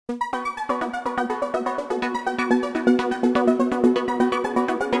Hello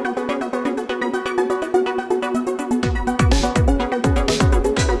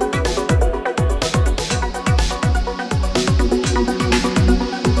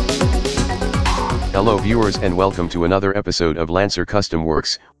viewers and welcome to another episode of Lancer Custom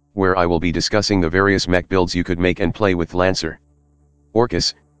Werks, where I will be discussing the various mech builds you could make and play with Lancer.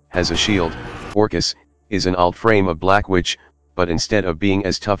 Orchis has a shield. Orchis is an alt frame of Black Witch, but instead of being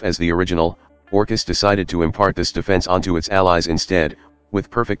as tough as the original, Orchis decided to impart this defense onto its allies instead, with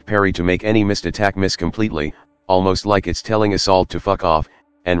perfect parry to make any missed attack miss completely, almost like it's telling Assault to fuck off,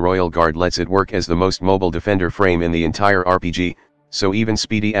 and Royal Guard lets it work as the most mobile defender frame in the entire RPG. So even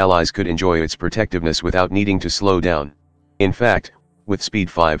speedy allies could enjoy its protectiveness without needing to slow down. In fact, with speed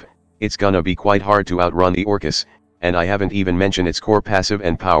 5, it's gonna be quite hard to outrun the Orchis, and I haven't even mentioned its core passive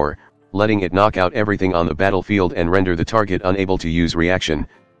and power, letting it knock out everything on the battlefield and render the target unable to use reaction,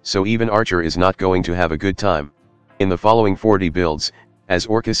 so even Archer is not going to have a good time. In the following 40 builds, as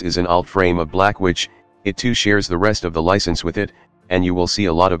Orchis is an alt frame of Black Witch, it too shares the rest of the license with it, and you will see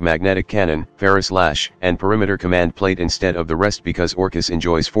a lot of magnetic cannon, Ferris Lash, and perimeter command plate instead of the rest because Orchis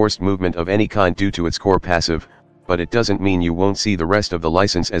enjoys forced movement of any kind due to its core passive, but it doesn't mean you won't see the rest of the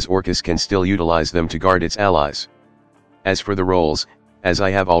license as Orchis can still utilize them to guard its allies. As for the roles, as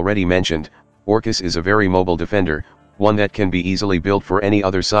I have already mentioned, Orchis is a very mobile defender, one that can be easily built for any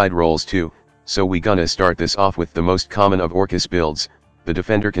other side roles too, so we gonna start this off with the most common of Orchis builds, the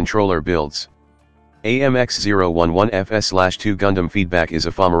Defender Controller builds. AMX011FS/2 Gundam Feedback is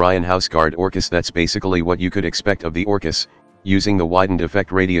a Fomorian houseguard Orchis that's basically what you could expect of the Orchis, using the widened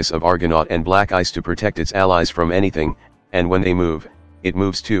effect radius of Argonaut and Black Ice to protect its allies from anything, and when they move, it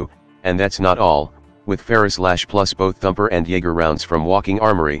moves too, and that's not all. With Ferris Lash plus both Thumper and Jaeger rounds from Walking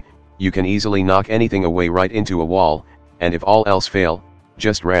Armory, you can easily knock anything away right into a wall, and if all else fail,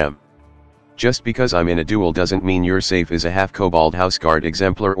 just ram. Just because I'm in a duel doesn't mean you're safe is a half-kobold houseguard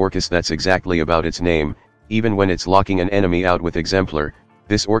Exemplar Orchis that's exactly about its name. Even when it's locking an enemy out with Exemplar,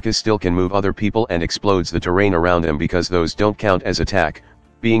 this Orchis still can move other people and explodes the terrain around them because those don't count as attack.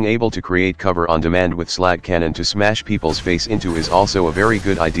 Being able to create cover on demand with Slag cannon to smash people's face into is also a very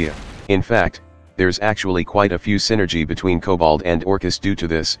good idea. In fact, there's actually quite a few synergy between Kobold and Orchis due to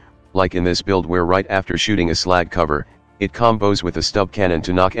this, like in this build where right after shooting a Slag cover, it combos with a Stub cannon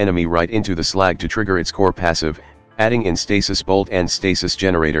to knock enemy right into the Slag to trigger its core passive, adding in Stasis Bolt and Stasis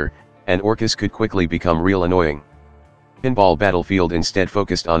Generator, and Orchis could quickly become real annoying. Pinball Battlefield instead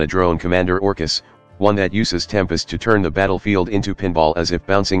focused on a drone commander Orchis, one that uses Tempest to turn the battlefield into pinball as if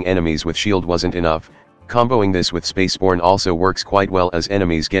bouncing enemies with shield wasn't enough. Comboing this with Spaceborn also works quite well as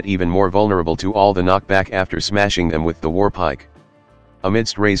enemies get even more vulnerable to all the knockback after smashing them with the War Pike.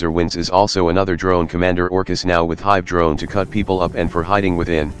 Amidst Razor Winds is also another drone commander Orchis now with Hive drone to cut people up and for hiding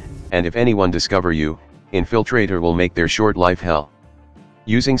within, and if anyone discover you, Infiltrator will make their short life hell.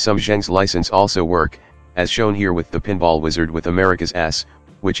 Using some Zheng's license also work, as shown here with the Pinball Wizard with America's Ass,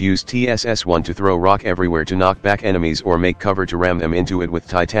 which used TSS-1 to throw rock everywhere to knock back enemies or make cover to ram them into it with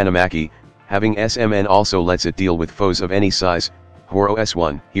Titanomachy. Having SMN also lets it deal with foes of any size. Horo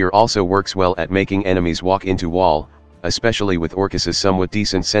S1 here also works well at making enemies walk into wall, especially with Orchis's somewhat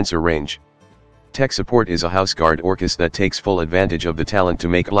decent sensor range. Tech Support is a houseguard Orchis that takes full advantage of the talent to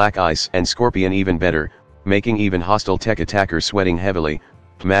make Black Ice and Scorpion even better, making even hostile tech attackers sweating heavily.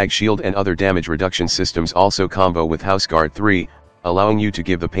 Mag Shield and other damage reduction systems also combo with Houseguard 3, allowing you to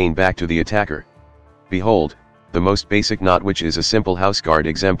give the pain back to the attacker. Behold, the most basic knot, which is a simple houseguard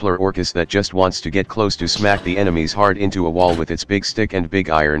Exemplar Orchis that just wants to get close to smack the enemies hard into a wall with its big stick and big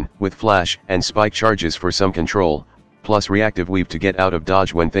iron, with flash and spike charges for some control, plus reactive weave to get out of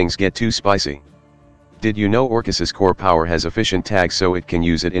dodge when things get too spicy. Did you know Orchis's core power has efficient tags so it can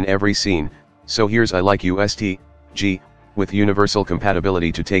use it in every scene? So here's I like UST-G, with universal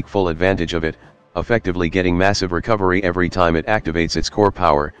compatibility to take full advantage of it, effectively getting massive recovery every time it activates its core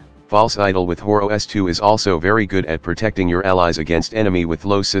power. False Idol with Horo S2 is also very good at protecting your allies against enemy with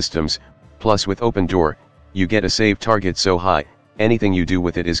low systems, plus with Open Door, you get a save target so high, anything you do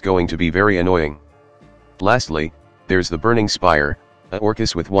with it is going to be very annoying. Lastly, there's the Burning Spire, a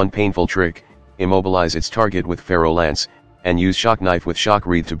Orchis with one painful trick: immobilize its target with Ferro Lance, and use Shock Knife with Shock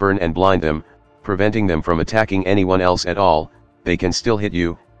Wreath to burn and blind them, preventing them from attacking anyone else at all. They can still hit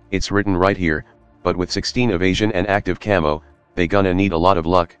you, it's written right here, but with 16 evasion and active camo, they gonna need a lot of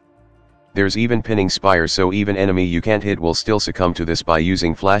luck. There's even Pinning Spire, so even enemy you can't hit will still succumb to this by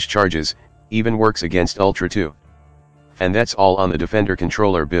using flash charges, even works against Ultra too. And that's all on the Defender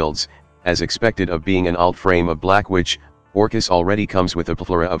Controller builds. As expected of being an alt frame of Black Witch, Orchis already comes with a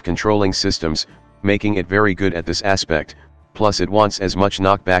plethora of controlling systems, making it very good at this aspect, plus it wants as much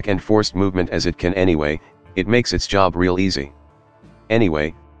knockback and forced movement as it can anyway, it makes its job real easy.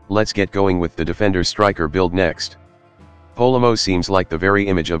 Anyway, let's get going with the Defender Striker build next. Polemo seems like the very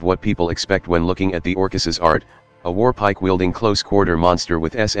image of what people expect when looking at the Orchis's art, a war pike wielding close quarter monster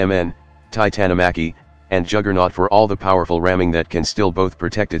with SMN, Titanomachy, and Juggernaut for all the powerful ramming that can still both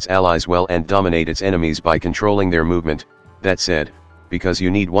protect its allies well and dominate its enemies by controlling their movement. That said, because you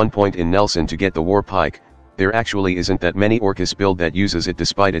need 1 point in Nelson to get the war pike, there actually isn't that many Orchis build that uses it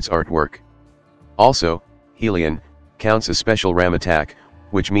despite its artwork. Also, Helion counts a special ram attack,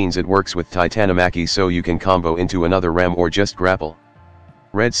 which means it works with Titanomachy so you can combo into another ram or just grapple.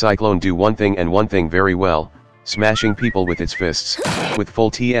 Red Cyclone do one thing and one thing very well, smashing people with its fists, with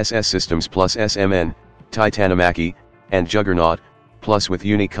full TSS systems plus SMN, Titanomachy, and Juggernaut, plus with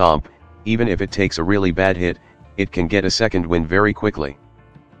Unicomp, even if it takes a really bad hit, it can get a second win very quickly.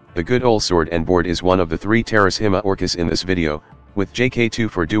 The good old sword and board is one of the 3 Terrashima Orchis in this video, with JK2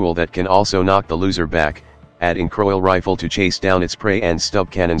 for Duel that can also knock the loser back, add in Croil Rifle to chase down its prey and Stub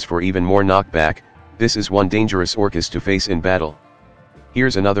Cannons for even more knockback. This is one dangerous Orchis to face in battle.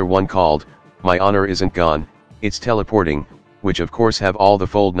 Here's another one called, My Honor Isn't Gone, it's teleporting, which of course have all the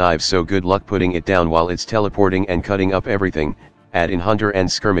fold knives so good luck putting it down while it's teleporting and cutting up everything, add in Hunter and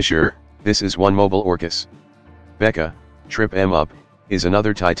Skirmisher, this is one mobile Orchis. Becca, Trip M Up, is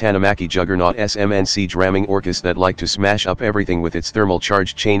another Titanomachy Juggernaut SMN siege ramming Orchis that like to smash up everything with its thermal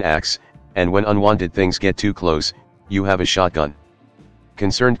charged chain axe, and when unwanted things get too close, you have a shotgun.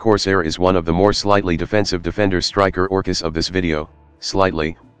 Concerned Corsair is one of the more slightly defensive Defender Striker Orchis of this video,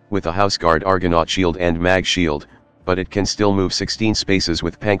 slightly, with a House Guard Argonaut shield and mag shield, but it can still move 16 spaces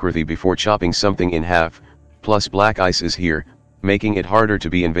with Pankrathy before chopping something in half, plus Black Ice is here, making it harder to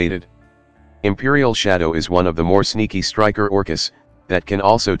be invaded. Imperial Shadow is one of the more sneaky Striker Orchis, that can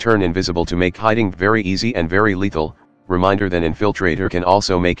also turn invisible to make hiding very easy and very lethal. Reminder that Infiltrator can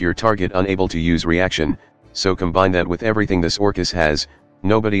also make your target unable to use reaction, so combine that with everything this Orchis has,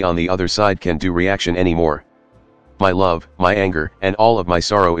 nobody on the other side can do reaction anymore. My love, my anger, and all of my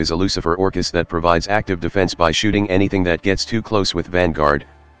sorrow is a Lucifer Orchis that provides active defense by shooting anything that gets too close with Vanguard.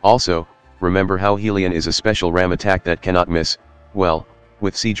 Also, remember how Helion is a special ram attack that cannot miss. Well,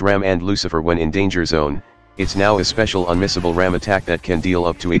 with Siege Ram and Lucifer when in danger zone, it's now a special unmissable ram attack that can deal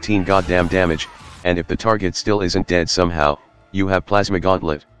up to 18 goddamn damage, and if the target still isn't dead somehow, you have Plasma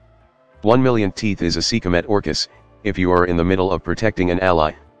Gauntlet. 1 million teeth is a Seikomet Orchis. If you are in the middle of protecting an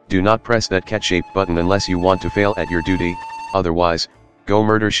ally, do not press that cat-shaped button unless you want to fail at your duty, otherwise, go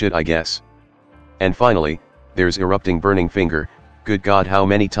murder shit I guess. And finally, there's Erupting Burning Finger. Good god how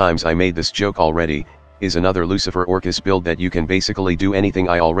many times I made this joke already, is another Lucifer Orchis build that you can basically do anything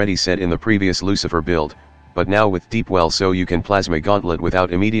I already said in the previous Lucifer build, but now with Deep Well so you can Plasma Gauntlet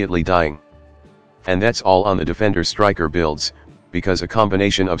without immediately dying. And that's all on the Defender Striker builds, because a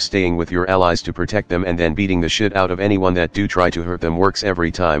combination of staying with your allies to protect them and then beating the shit out of anyone that do try to hurt them works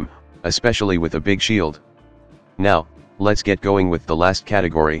every time, especially with a big shield. Now, let's get going with the last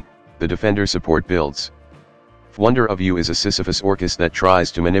category, the Defender Support builds. Wonder of You is a Sisyphus Orchis that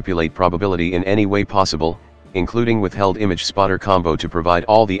tries to manipulate probability in any way possible, including with Held Image Spotter combo to provide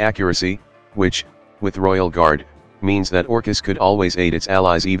all the accuracy, which, with Royal Guard, means that Orchis could always aid its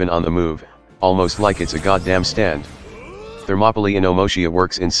allies even on the move, almost like it's a goddamn stand. Thermopylae in Omotia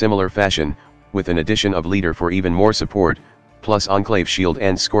works in similar fashion, with an addition of Leader for even more support, plus Enclave Shield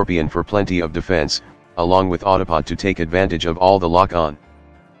and Scorpion for plenty of defense, along with Autopod to take advantage of all the lock-on.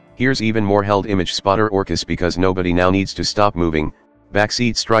 Here's even more Held Image Spotter Orchis because nobody now needs to stop moving.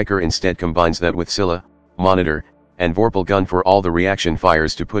 Backseat Striker instead combines that with Scylla, Monitor, and Vorpal Gun for all the reaction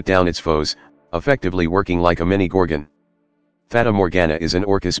fires to put down its foes, effectively working like a mini Gorgon. Fata Morgana is an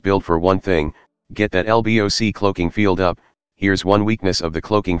Orchis build for one thing, get that LBOC cloaking field up. Here's one weakness of the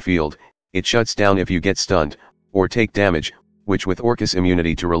cloaking field, it shuts down if you get stunned, or take damage, which with Orchis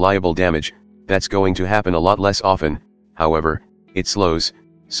immunity to reliable damage, that's going to happen a lot less often. However, it slows,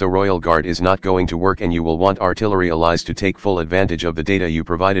 so Royal Guard is not going to work and you will want artillery allies to take full advantage of the data you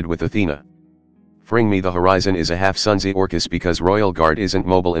provided with Athena. Bring Me the Horizon is a half Sunzi Orchis because Royal Guard isn't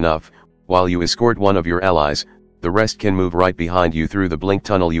mobile enough. While you escort one of your allies, the rest can move right behind you through the blink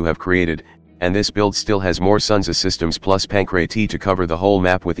tunnel you have created, and this build still has more Sunza systems plus Pankrathy to cover the whole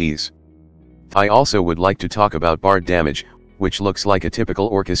map with ease. I also would like to talk about Bard Damage, which looks like a typical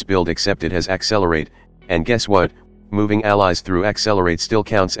Orchis build except it has Accelerate, and guess what, moving allies through Accelerate still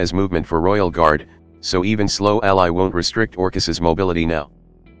counts as movement for Royal Guard, so even slow ally won't restrict Orchis's mobility now.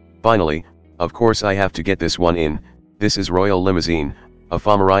 Finally, of course I have to get this one in, this is Royal Limousine, a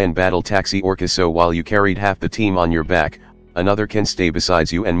Fomorian battle taxi Orchis so while you carried half the team on your back, another can stay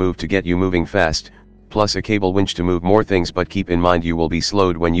besides you and move to get you moving fast, plus a cable winch to move more things, but keep in mind you will be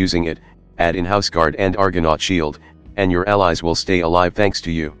slowed when using it. Add in House Guard and Argonaut shield, and your allies will stay alive thanks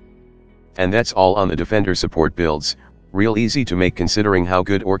to you. And that's all on the Defender support builds, real easy to make considering how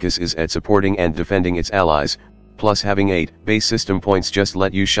good Orchis is at supporting and defending its allies, plus having 8 base system points just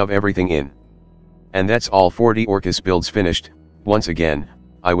let you shove everything in. And that's all 40 Orchis builds finished. Once again,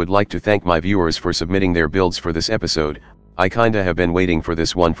 I would like to thank my viewers for submitting their builds for this episode. I kinda have been waiting for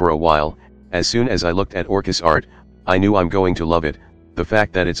this one for a while. As soon as I looked at Orchis art, I knew I'm going to love it. The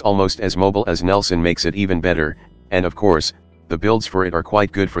fact that it's almost as mobile as Nelson makes it even better, and of course, the builds for it are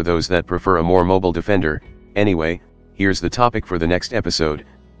quite good for those that prefer a more mobile defender. Anyway, here's the topic for the next episode.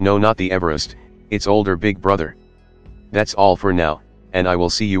 No, not the Everest, its older big brother. That's all for now, and I will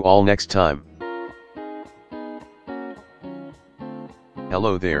see you all next time.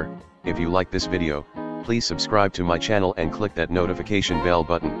 Hello there, if you like this video, please subscribe to my channel and click that notification bell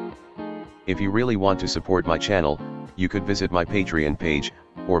button. If you really want to support my channel, you could visit my Patreon page,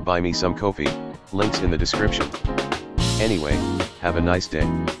 or buy me some coffee, links in the description. Anyway, have a nice day.